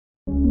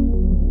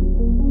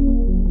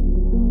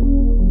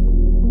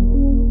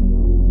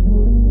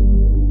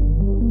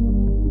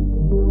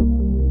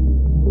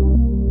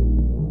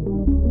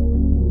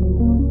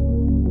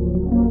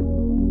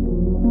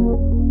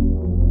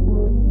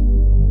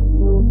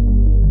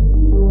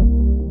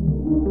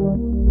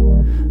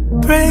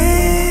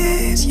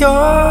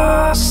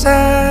yourself,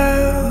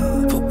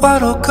 but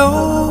what'll go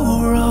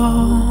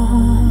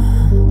wrong?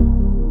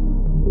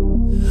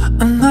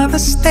 Another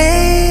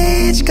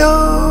stage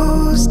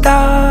goes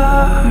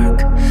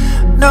dark,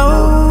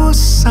 no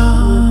sun,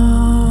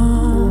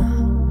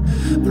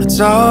 but it's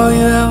all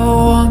you ever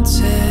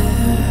wanted,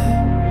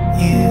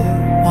 you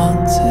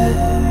wanted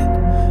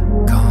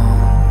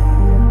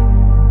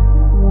gone.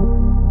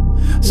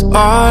 It's all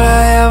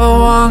I ever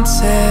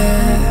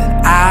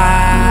wanted,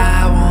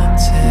 I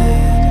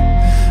wanted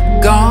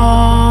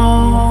gone.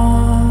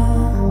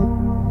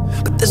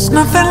 But there's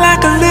nothing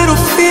like a little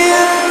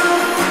fear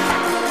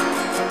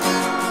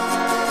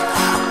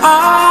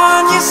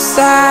on your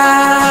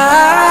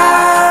side.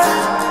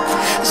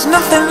 There's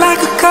nothing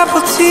like a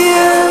couple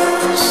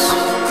tears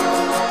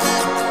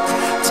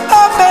to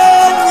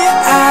open your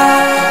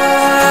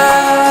eyes.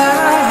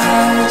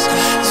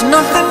 There's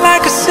nothing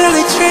like a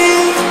silly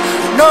dream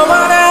no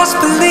one else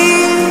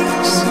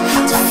believes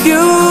to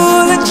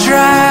fuel a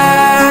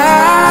drive.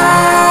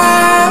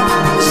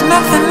 There's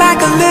nothing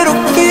like a little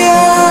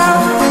fear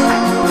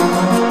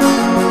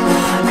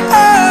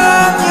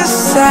on your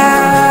side.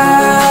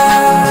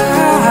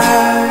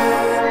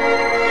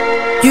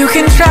 You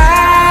can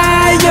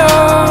try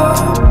your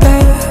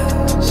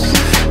best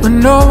when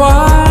no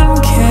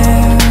one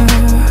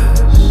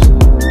cares.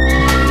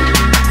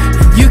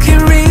 You can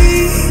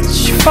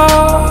reach for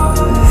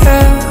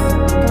help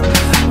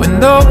when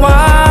no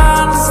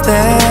one's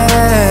there.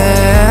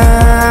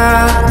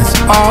 It's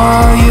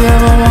all you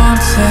ever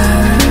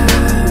wanted,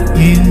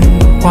 you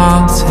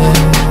wanted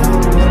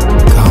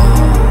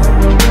gone.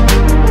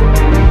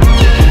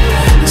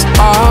 It's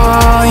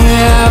all you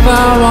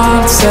ever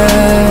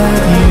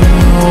wanted, you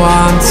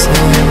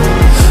wanted